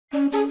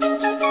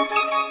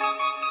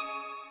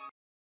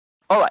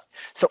All right.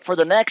 So for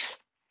the next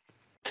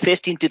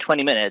 15 to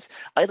 20 minutes,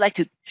 I'd like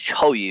to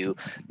show you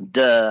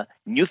the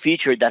new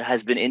feature that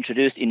has been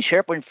introduced in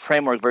SharePoint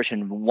Framework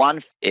version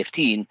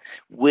 1.15,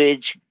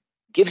 which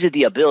gives you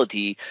the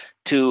ability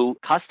to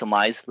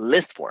customize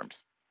list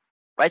forms,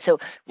 right? So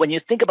when you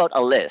think about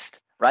a list,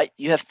 right,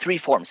 you have three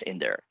forms in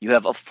there. You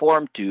have a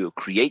form to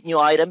create new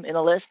item in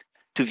a list,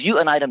 to view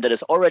an item that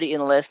is already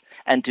in a list,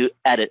 and to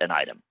edit an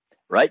item,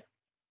 right?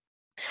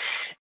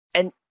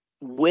 And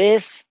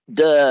with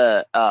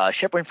the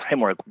SharePoint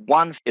Framework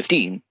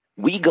 1.15,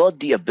 we got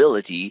the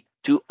ability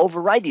to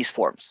override these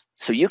forms.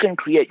 So you can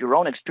create your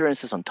own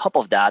experiences on top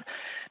of that,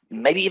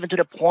 maybe even to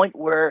the point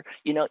where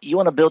you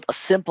want to build a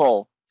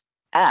simple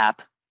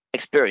app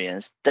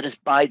experience that is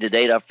by the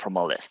data from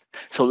a list.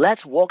 So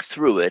let's walk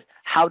through it,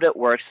 how that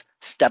works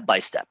step by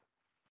step.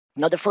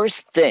 Now, the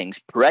first things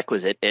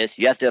prerequisite is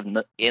you have to have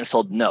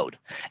installed Node.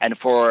 And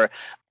for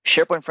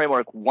SharePoint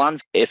Framework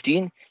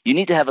 1.15, you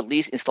need to have at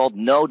least installed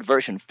Node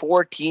version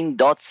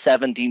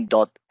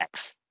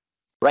 14.17.x.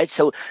 Right?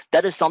 So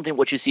that is something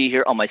what you see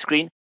here on my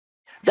screen.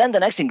 Then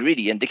the next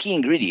ingredient, the key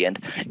ingredient,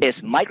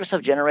 is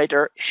Microsoft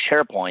Generator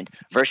SharePoint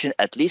version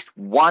at least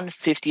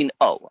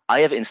 1.15.0. I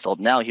have installed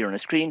now here on the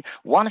screen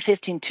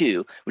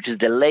 1.15.2, which is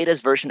the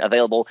latest version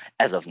available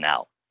as of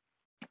now.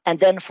 And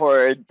then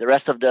for the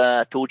rest of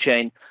the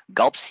toolchain,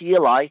 Gulp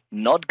CLI,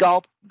 not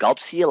Gulp, Gulp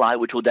CLI,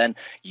 which will then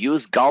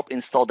use Gulp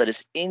install that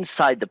is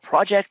inside the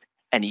project,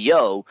 and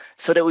Yo,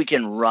 so that we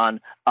can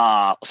run,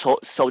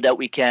 so that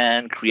we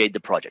can create the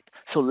project.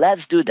 So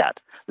let's do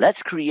that.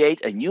 Let's create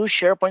a new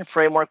SharePoint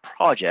Framework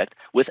project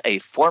with a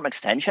form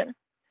extension,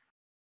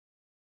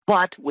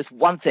 but with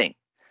one thing.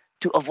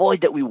 To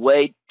avoid that we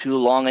wait too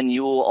long and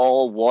you will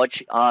all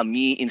watch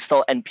me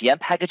install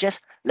NPM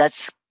packages,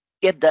 let's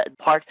skip that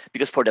part,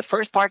 because for the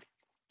first part,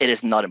 it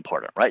is not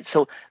important, right?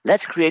 So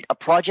let's create a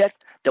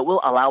project that will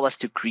allow us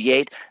to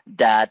create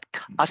that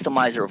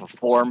customizer of a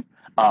form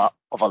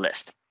of a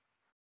list.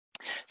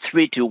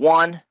 3, 2,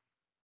 1.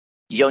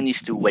 Yo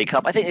needs to wake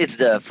up. I think it's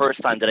the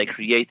first time that I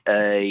create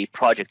a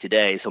project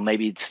today, so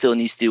maybe it still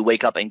needs to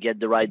wake up and get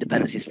the right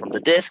dependencies from the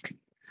disk.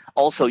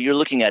 Also, you're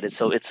looking at it,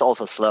 so it's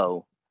also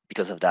slow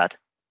because of that.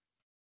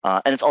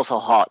 And it's also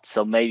hot,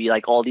 so maybe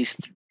like all these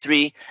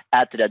three,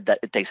 add to that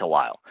it takes a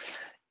while.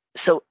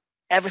 So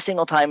every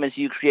single time as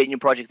you create a new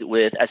project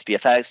with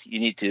SPFx, you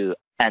need to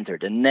enter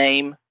the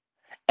name.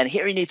 And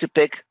here you need to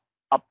pick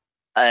up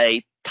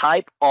a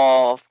type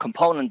of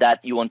component that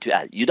you want to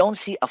add. You don't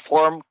see a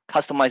form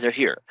customizer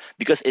here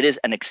because it is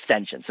an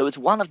extension. So it's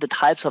one of the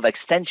types of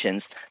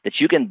extensions that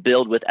you can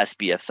build with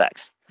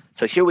SPFx.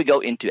 So here we go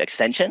into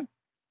extension.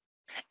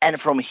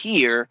 And from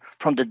here,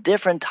 from the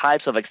different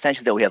types of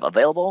extensions that we have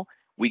available,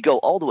 we go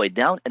all the way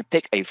down and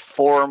pick a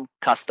form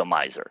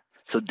customizer.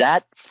 So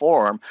that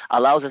form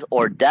allows us,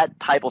 or that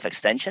type of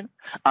extension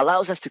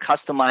allows us to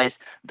customize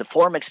the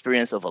form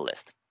experience of a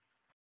list.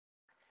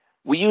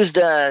 We use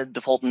the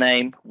default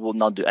name. We'll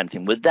not do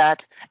anything with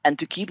that. And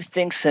to keep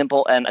things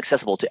simple and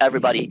accessible to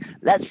everybody,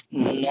 let's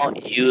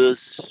not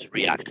use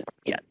React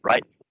yet,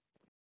 right?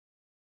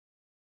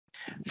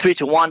 3,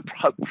 2, 1,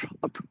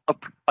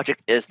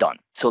 project is done.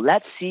 So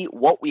let's see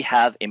what we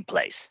have in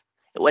place.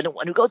 When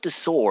we go to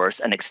source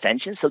and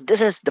extension, so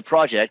this is the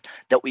project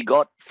that we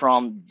got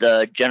from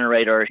the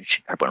generator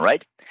SharePoint,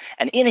 right?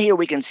 And in here,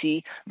 we can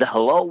see the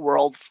Hello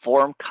World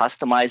form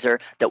customizer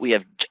that we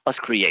have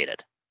just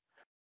created.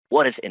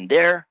 What is in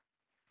there?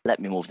 Let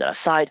me move that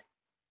aside.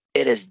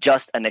 It is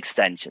just an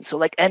extension. So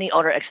like any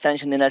other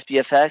extension in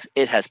SPFx,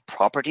 it has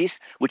properties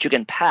which you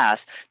can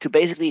pass to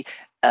basically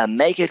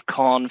make it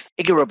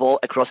configurable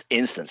across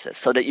instances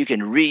so that you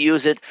can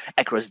reuse it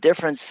across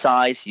different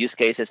size use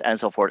cases and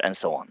so forth and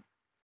so on.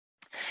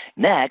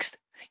 Next,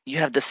 you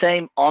have the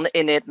same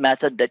onInit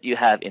method that you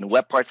have in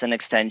web parts and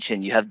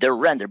extension. You have the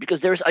render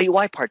because there's a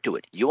UI part to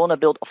it. You want to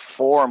build a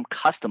form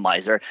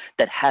customizer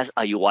that has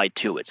a UI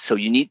to it. So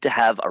you need to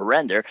have a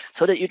render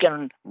so that you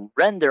can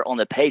render on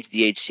the page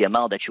the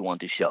HTML that you want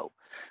to show.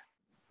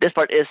 This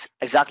part is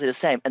exactly the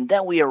same. And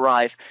then we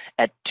arrive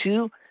at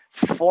two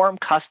form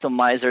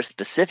customizer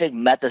specific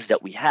methods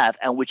that we have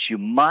and which you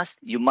must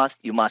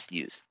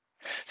use.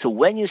 So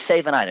when you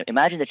save an item,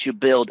 imagine that you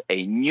build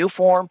a new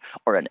form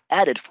or an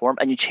added form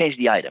and you change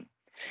the item.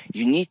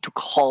 You need to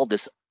call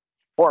this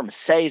form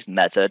save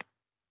method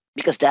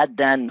because that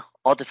then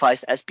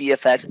notifies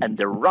SPFx and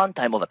the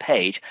runtime of a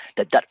page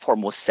that that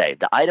form was saved.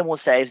 The item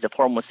was saved, the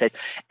form was saved,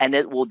 and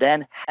it will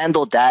then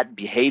handle that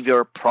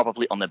behavior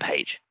properly on the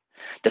page.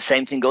 The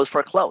same thing goes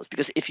for close,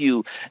 because if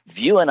you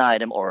view an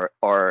item or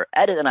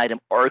edit an item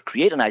or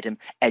create an item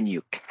and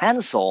you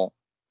cancel,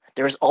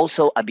 there's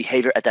also a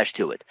behavior attached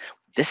to it.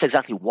 This is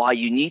exactly why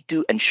you need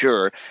to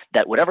ensure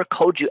that whatever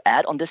code you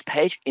add on this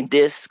page in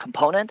this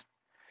component,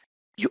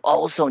 you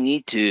also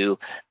need to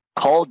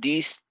call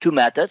these two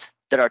methods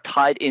that are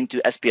tied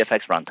into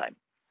SPFx runtime,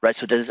 right?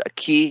 So this is a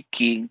key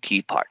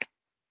part.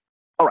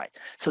 All right,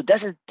 so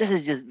this is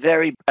just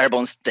very bare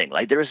bones thing.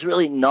 Like there is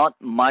really not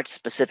much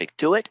specific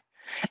to it.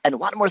 And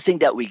one more thing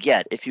that we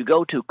get, if you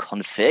go to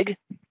config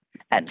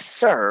and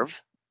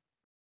serve,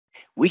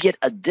 we get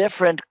a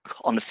different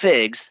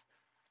configs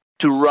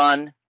to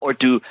run or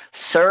to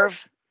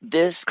serve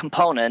this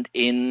component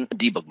in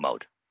debug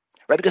mode,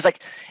 right? Because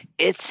like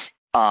it's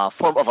a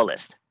form of a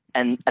list.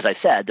 And as I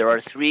said, there are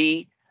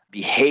three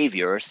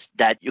behaviors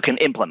that you can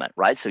implement,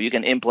 right? So you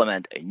can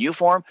implement a new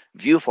form,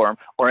 view form,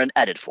 or an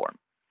edit form.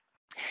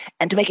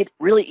 And to make it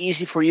really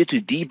easy for you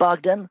to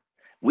debug them,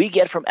 we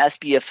get from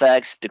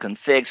SPFx the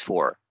configs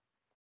for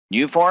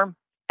new form,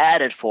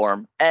 edit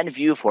form, and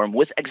view form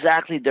with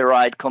exactly the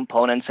right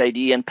components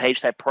ID and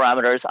page type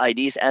parameters,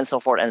 IDs, and so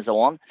forth and so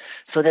on,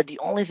 so that the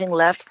only thing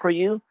left for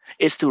you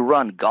is to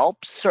run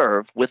gulp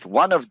serve with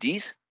one of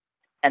these,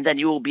 and then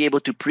you will be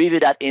able to preview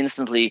that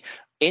instantly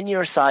in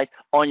your site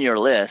on your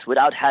list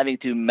without having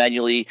to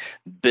manually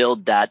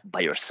build that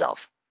by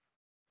yourself,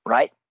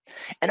 right?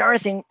 Another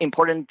thing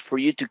important for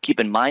you to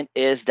keep in mind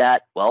is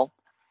that, well,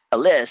 a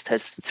list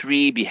has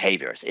three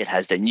behaviors. It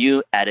has the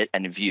new, edit,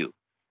 and view.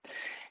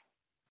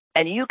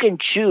 And you can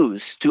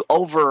choose to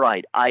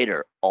override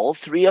either all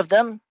three of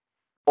them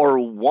or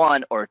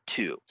one or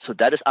two. So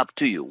that is up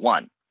to you,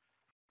 one.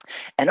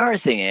 Another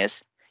thing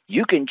is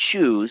you can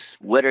choose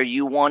whether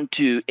you want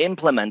to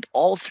implement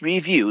all three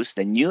views,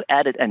 the new,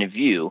 edit, and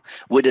view,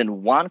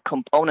 within one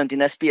component in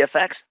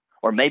SPFx,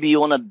 or maybe you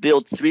want to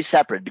build three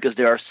separate because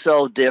they are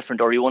so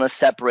different, or you want to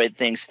separate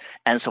things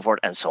and so forth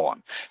and so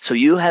on. So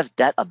you have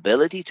that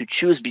ability to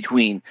choose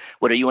between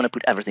whether you want to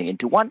put everything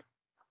into one,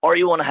 or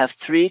you want to have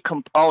three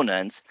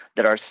components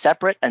that are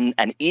separate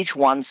and each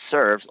one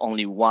serves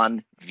only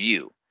one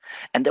view.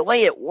 And the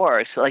way it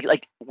works,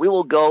 like we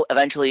will go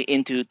eventually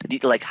into the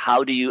detail, like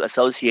how do you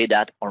associate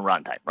that on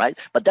runtime, right?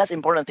 But that's an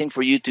important thing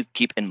for you to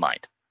keep in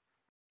mind.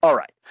 All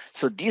right,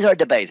 so these are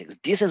the basics.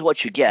 This is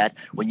what you get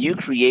when you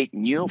create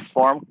new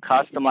form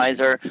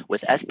customizer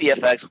with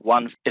SPFx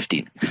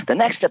 1.15. The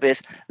next step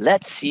is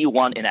let's see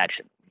one in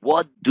action.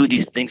 What do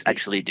these things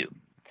actually do?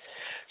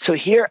 So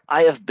here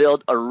I have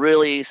built a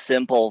really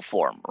simple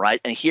form,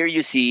 right? And here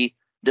you see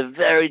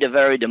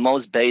the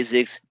most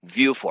basics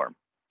view form.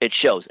 It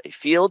shows a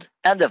field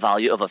and the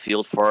value of a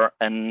field for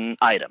an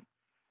item.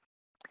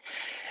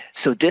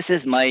 So this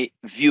is my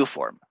view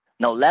form.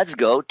 Now let's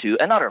go to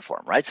another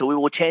form, right? So we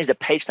will change the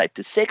page type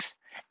to 6.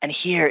 And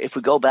here, if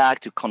we go back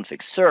to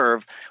config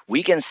serve,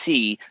 we can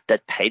see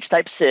that page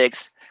type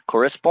 6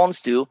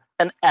 corresponds to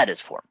an edit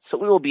form. So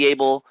we will be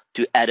able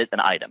to edit an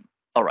item.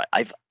 All right,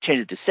 I've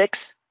changed it to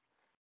 6.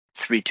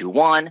 3, 2,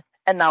 1,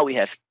 and now we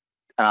have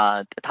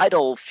a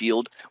title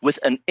field with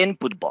an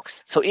input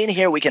box. So in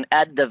here, we can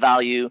add the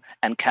value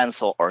and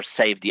cancel or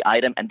save the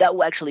item, and that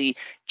will actually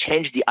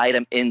change the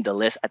item in the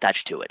list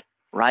attached to it,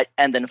 right?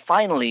 And then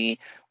finally,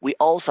 we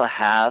also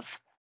have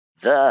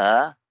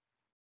the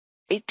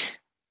 8,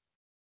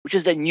 which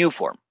is the new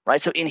form,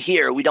 right? So in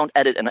here, we don't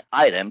edit an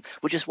item,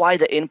 which is why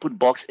the input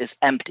box is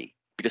empty,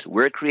 because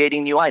we're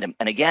creating new item.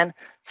 And again,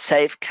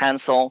 save,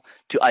 cancel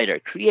to either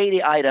create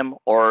the item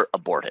or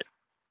abort it.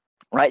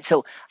 Right,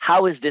 so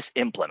how is this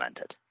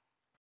implemented?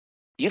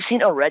 You've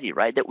seen already,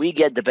 right, that we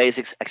get the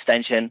basics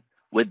extension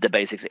with the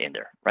basics in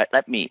there, right?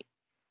 Let me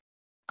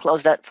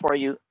close that for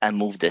you and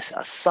move this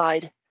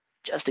aside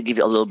just to give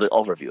you a little bit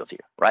overview of here,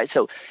 right?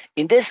 So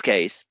in this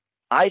case,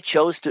 I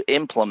chose to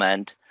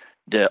implement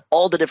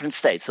all the different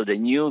states, so the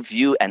new,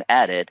 view, and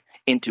edit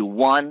into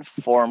one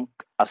form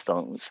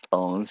customize,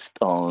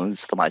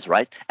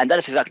 right? And that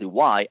is exactly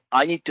why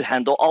I need to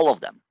handle all of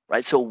them,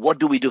 right? So what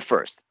do we do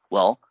first?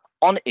 Well,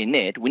 on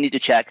init, we need to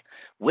check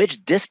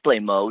which display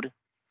mode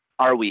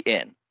are we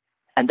in.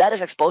 And that is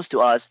exposed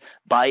to us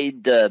by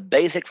the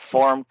basic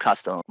form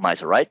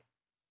customizer, right?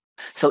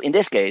 So in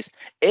this case,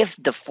 if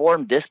the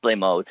form display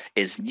mode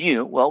is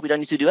new, well, we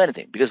don't need to do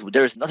anything because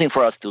there's nothing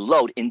for us to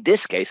load, in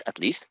this case at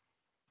least,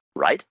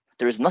 right?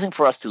 There is nothing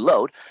for us to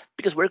load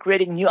because we're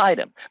creating a new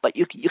item. But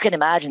you can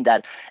imagine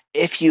that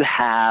if you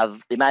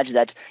imagine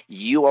that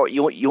you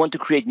want to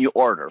create new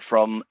order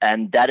from,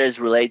 and that is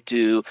related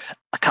to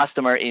a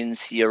customer in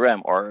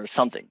CRM or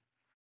something,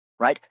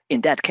 right?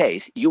 In that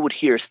case, you would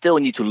here still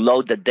need to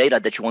load the data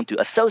that you want to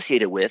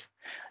associate it with.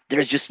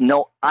 There's just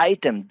no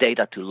item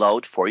data to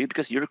load for you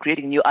because you're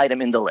creating a new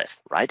item in the list,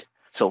 right?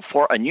 So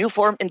for a new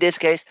form, in this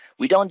case,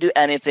 we don't do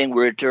anything,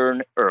 we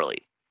return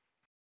early.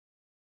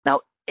 Now,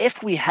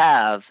 if we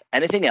have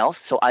anything else,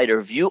 so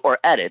either view or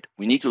edit,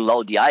 we need to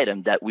load the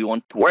item that we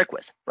want to work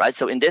with, right?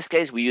 So in this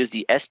case, we use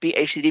the SP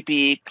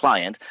HTTP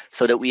client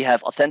so that we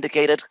have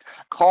authenticated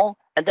call,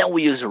 and then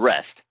we use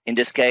REST, in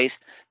this case,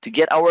 to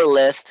get our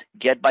list,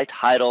 get by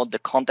title, the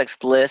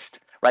context list,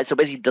 right? So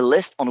basically the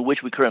list on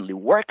which we currently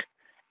work,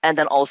 and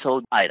then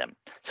also item.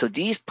 So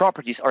these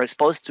properties are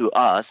exposed to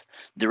us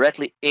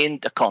directly in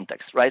the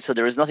context, right? So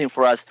there is nothing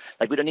for us,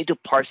 like we don't need to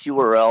parse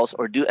URLs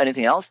or do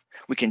anything else.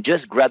 We can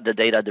just grab the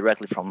data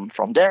directly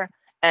from there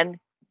and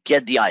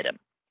get the item,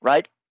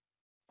 right?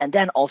 And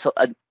then also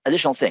an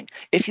additional thing,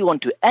 if you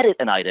want to edit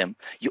an item,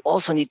 you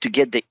also need to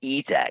get the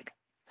E tag.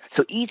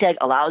 So E tag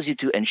allows you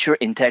to ensure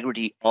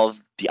integrity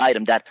of the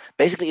item, that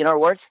basically, in other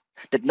words,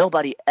 that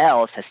nobody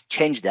else has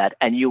changed that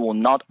and you will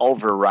not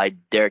override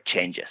their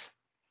changes,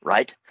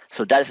 right?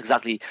 So that is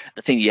exactly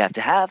the thing you have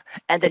to have.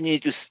 And then you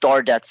need to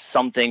store that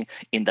something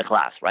in the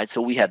class, right?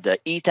 So we have the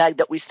e tag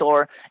that we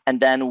store, and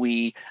then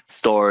we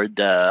store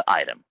the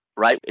item,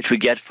 right? Which we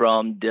get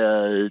from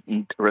the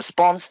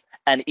response,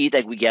 and e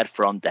tag we get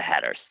from the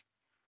headers.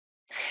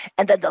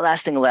 And then the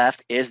last thing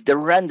left is the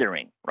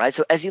rendering, right?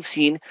 So as you've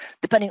seen,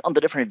 depending on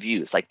the different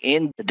views, like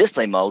in the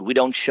display mode, we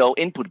don't show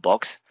input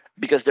box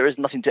because there is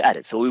nothing to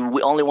edit. So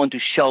we only want to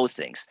show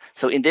things.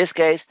 So in this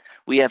case,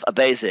 we have a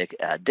basic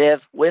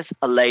div with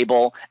a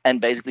label and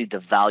basically the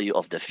value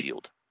of the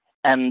field.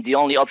 And the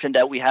only option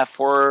that we have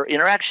for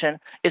interaction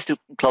is to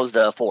close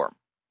the form,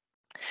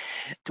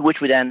 to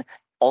which we then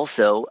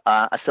also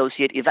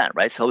associate event,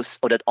 right? So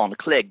that on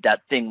click,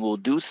 that thing will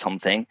do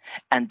something.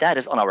 And that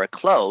is on our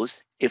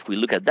close. If we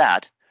look at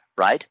that,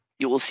 right,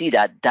 you will see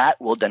that that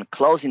will then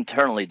close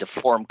internally the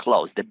form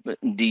close, the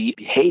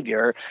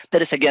behavior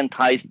that is again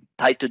tied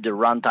to the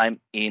runtime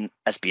in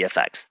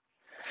SPFx.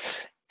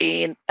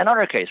 In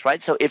another case,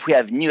 right, so if we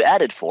have new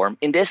added form,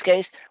 in this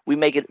case, we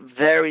make it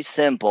very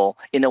simple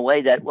in a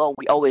way that, well,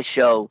 we always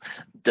show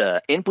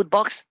the input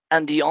box,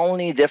 and the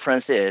only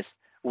difference is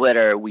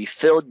whether we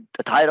fill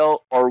the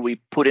title or we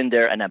put in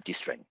there an empty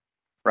string,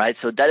 right?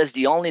 So that is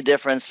the only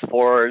difference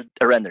for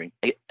the rendering.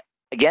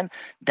 Again,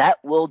 that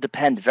will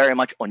depend very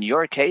much on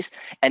your case,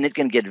 and it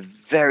can get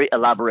very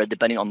elaborate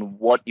depending on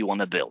what you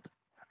want to build,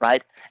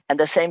 right? And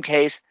the same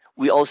case,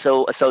 we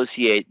also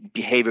associate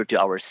behavior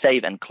to our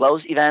save and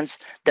close events,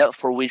 that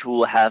for which we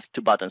will have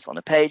 2 buttons on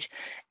the page.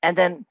 And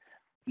then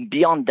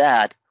beyond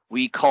that,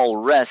 we call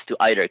rest to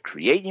either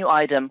create new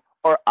item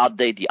or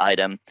update the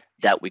item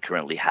that we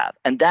currently have.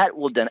 And that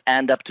will then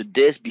end up to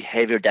this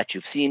behavior that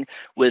you've seen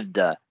with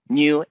the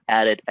new,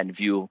 added, and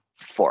view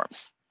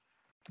forms.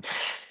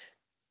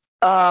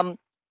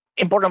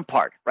 Important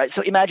part, right?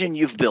 So imagine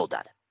you've built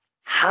that.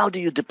 How do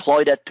you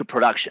deploy that to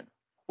production?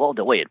 Well,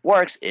 the way it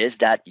works is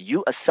that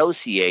you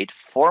associate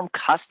form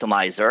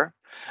customizer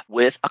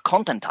with a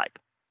content type,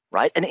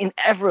 right? And in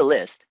every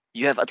list,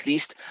 you have at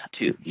least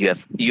 2.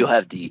 You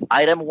have the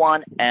item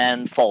 1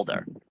 and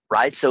folder,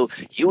 right? So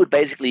you would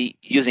basically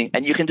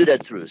and you can do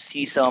that through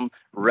CSUM,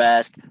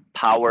 REST,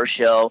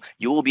 PowerShell.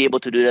 You will be able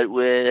to do that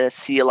with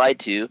CLI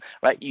too,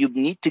 right? You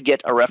need to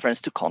get a reference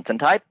to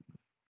content type.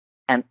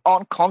 And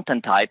on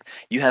content type,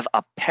 you have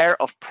a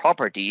pair of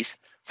properties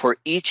for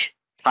each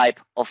type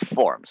of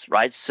forms,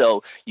 right?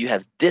 So you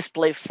have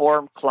display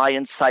form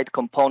client side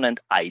component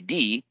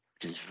ID,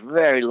 which is a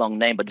very long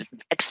name, but it's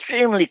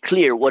extremely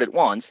clear what it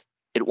wants.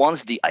 It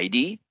wants the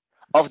ID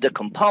of the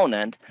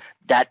component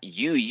that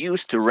you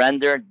use to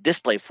render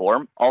display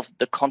form of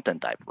the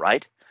content type,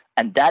 right?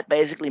 And that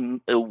basically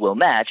will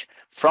match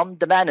from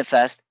the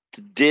manifest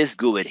to this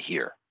GUID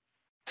here.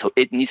 So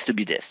it needs to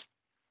be this.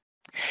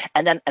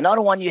 And then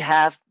another one you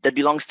have that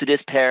belongs to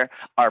this pair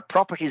are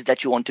properties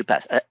that you want to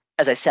pass.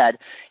 As I said,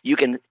 you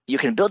can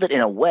build it in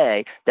a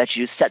way that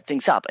you set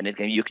things up, and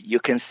you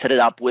can set it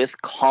up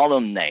with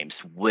column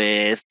names,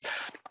 with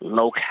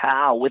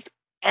locale, with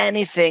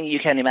anything you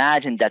can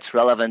imagine that's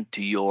relevant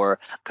to your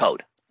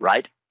code,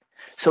 right?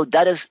 So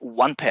that is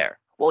one pair.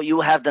 Well,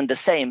 you have then the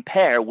same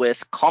pair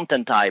with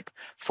content type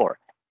for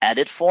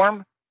edit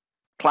form,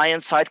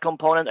 client side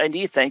component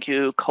ID. Thank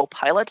you,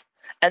 Copilot.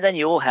 And then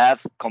you will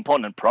have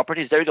component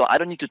properties. There you go. I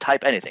don't need to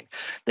type anything.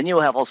 Then you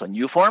will have also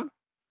new form,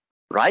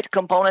 right?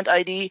 Component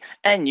ID,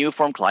 and new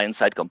form client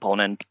side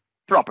component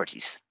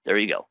properties. There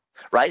you go,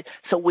 right?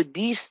 So with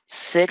these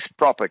 6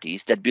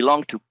 properties that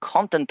belong to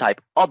content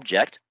type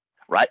object,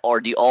 right, or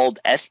the old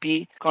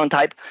SP content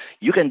type,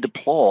 you can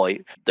deploy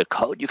the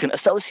code. You can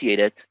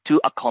associate it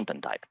to a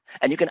content type.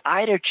 And you can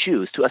either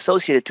choose to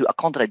associate it to a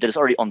content type that is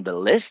already on the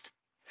list.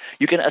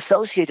 You can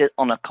associate it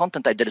on a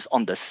content type that is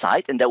on the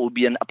site, and that will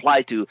be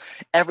applied to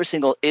every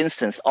single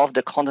instance of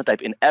the content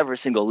type in every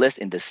single list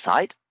in this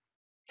site.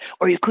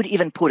 Or you could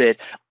even put it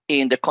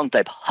in the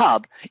content type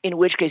hub, in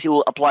which case you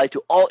will apply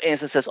to all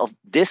instances of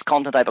this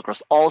content type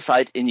across all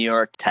sites in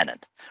your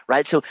tenant,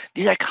 right? So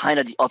these are kind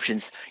of the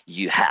options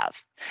you have.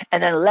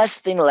 And then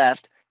last thing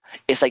left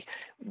is like,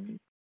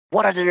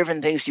 what are the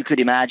different things you could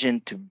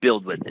imagine to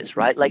build with this,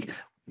 right? Like,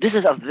 this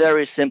is a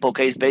very simple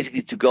case,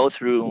 basically, to go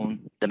through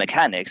the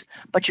mechanics.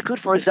 But you could,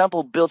 for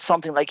example, build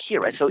something like here,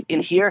 right? So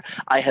in here,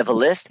 I have a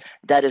list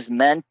that is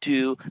meant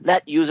to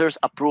let users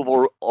approve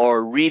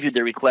or review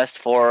the request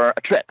for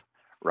a trip,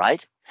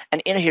 right?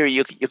 And in here,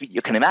 you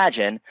can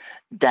imagine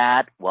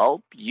that,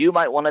 well, you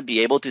might want to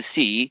be able to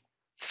see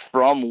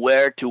from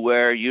where to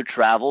where you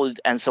traveled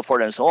and so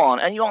forth and so on.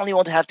 And you only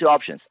want to have 2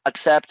 options,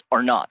 accept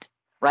or not,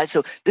 right?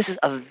 So this is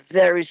a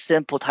very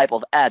simple type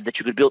of add that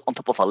you could build on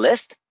top of a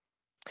list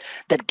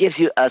that gives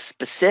you a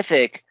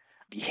specific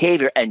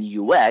behavior and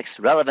UX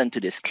relevant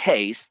to this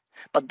case,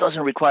 but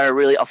doesn't require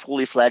really a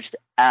fully fledged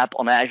app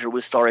on Azure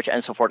with storage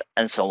and so forth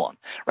and so on,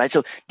 right?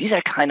 So these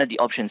are kind of the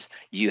options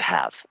you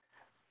have.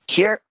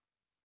 Here,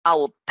 I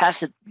will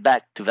pass it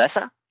back to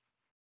Vesa.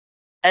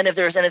 And if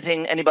there's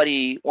anything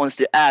anybody wants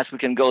to ask, we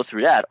can go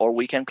through that, or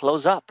we can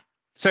close up.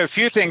 So a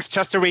few things,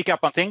 just to recap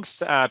on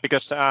things,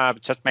 because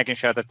just making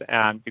sure that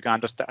you can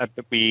understand,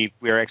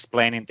 we're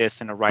explaining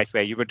this in the right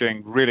way. You were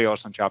doing really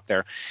awesome job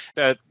there.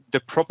 The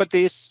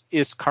properties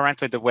is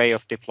currently the way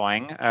of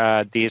deploying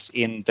these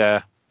in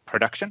the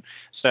production.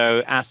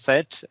 So as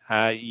said,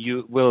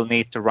 you will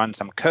need to run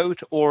some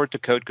code, or the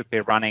code could be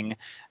running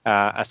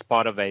as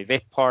part of a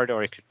web part,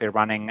 or it could be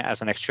running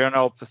as an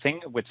external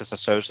thing, which is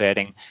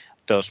associating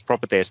those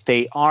properties.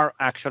 They are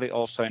actually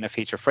also in a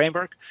feature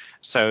framework.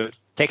 So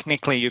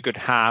technically, you could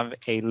have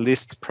a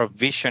list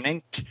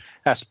provisioning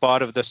as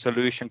part of the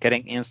solution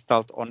getting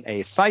installed on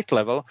a site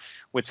level,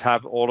 which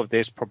have all of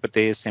these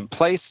properties in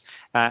place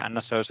and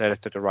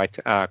associated to the right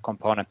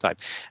component type.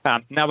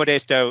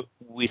 Nowadays, though,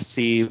 we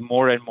see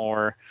more and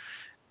more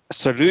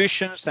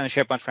solutions and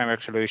SharePoint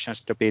Framework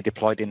solutions to be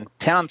deployed in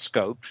tenant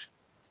scope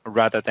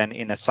rather than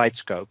in a site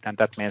scope, and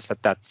that means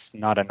that that's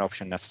not an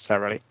option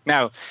necessarily.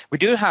 Now, we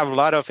do have a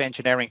lot of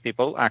engineering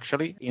people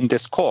actually in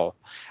this call.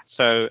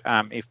 So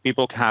if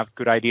people have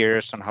good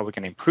ideas on how we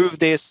can improve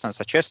this and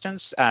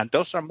suggestions,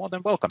 those are more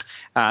than welcome,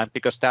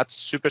 because that's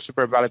super,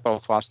 super valuable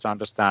for us to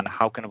understand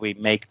how can we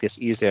make this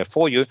easier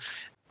for you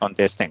on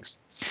these things.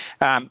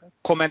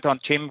 Comment on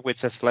Jim,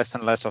 which is less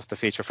and less of the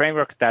feature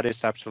framework. That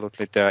is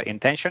absolutely the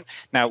intention.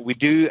 Now, we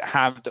do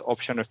have the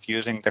option of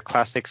using the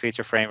classic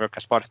feature framework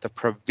as part of the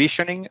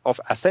provisioning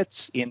of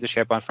assets in the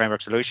SharePoint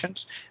Framework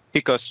solutions,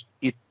 because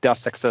it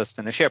does exist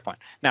in the SharePoint.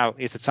 Now,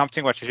 is it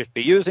something what you should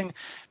be using?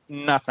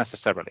 Not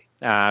necessarily.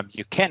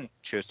 You can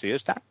choose to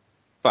use that,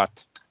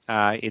 but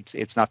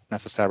it's not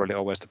necessarily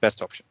always the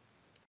best option.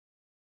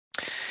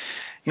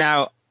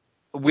 Now,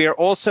 we're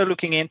also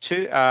looking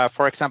into,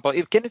 for example,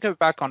 can you go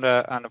back on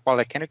the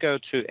Waldek, can you go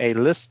to a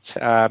list,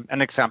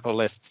 an example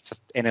list,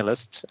 just any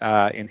list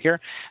in here.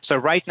 So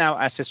right now,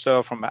 as you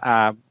saw from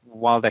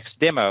Waldek's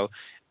demo,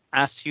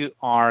 as you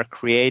are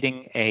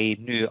creating a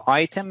new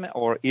item,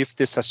 or if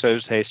this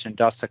association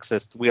does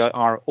exist, we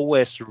are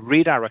always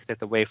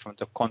redirected away from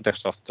the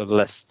context of the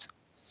list.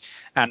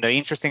 And the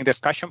interesting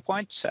discussion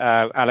point,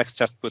 Alex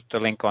just put the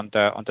link on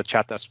the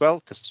chat as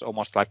well. This is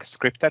almost like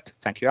scripted.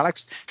 Thank you,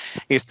 Alex.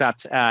 Is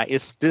that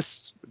is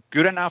this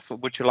good enough?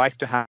 Would you like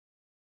to have?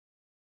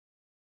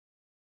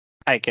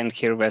 I can't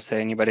hear Vesa.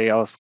 Anybody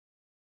else?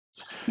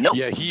 No,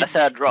 yeah,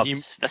 Vesa dropped.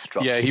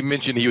 Yeah, he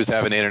mentioned he was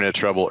having internet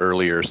trouble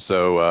earlier.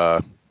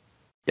 So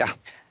yeah.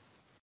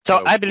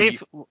 So I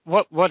believe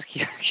what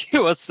he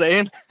was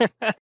saying.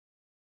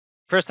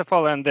 First of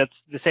all, and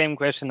that's the same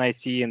question I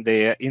see in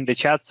the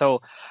chat.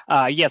 So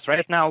yes,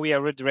 right now we are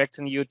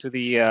redirecting you to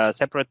the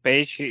separate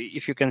page.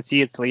 If you can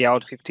see, it's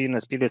layout 15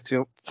 as plist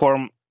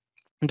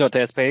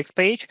form.spx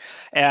page.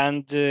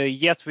 And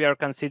yes, we are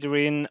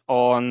considering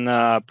on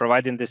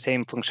providing the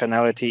same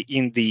functionality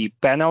in the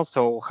panel.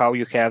 So how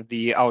you have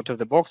the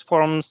out-of-the-box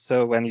forms.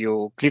 So when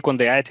you click on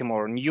the item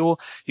or new,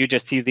 you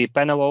just see the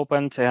panel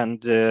opened,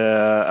 and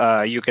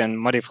you can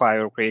modify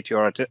or create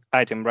your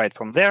item right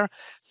from there.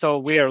 So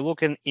we are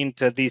looking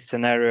into this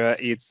scenario.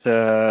 It's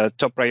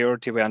top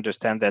priority. We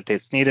understand that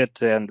it's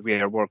needed, and we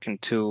are working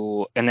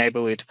to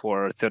enable it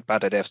for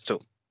third-party devs too.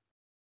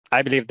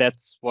 I believe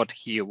that's what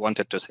he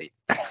wanted to say.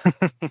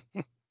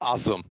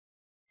 Awesome.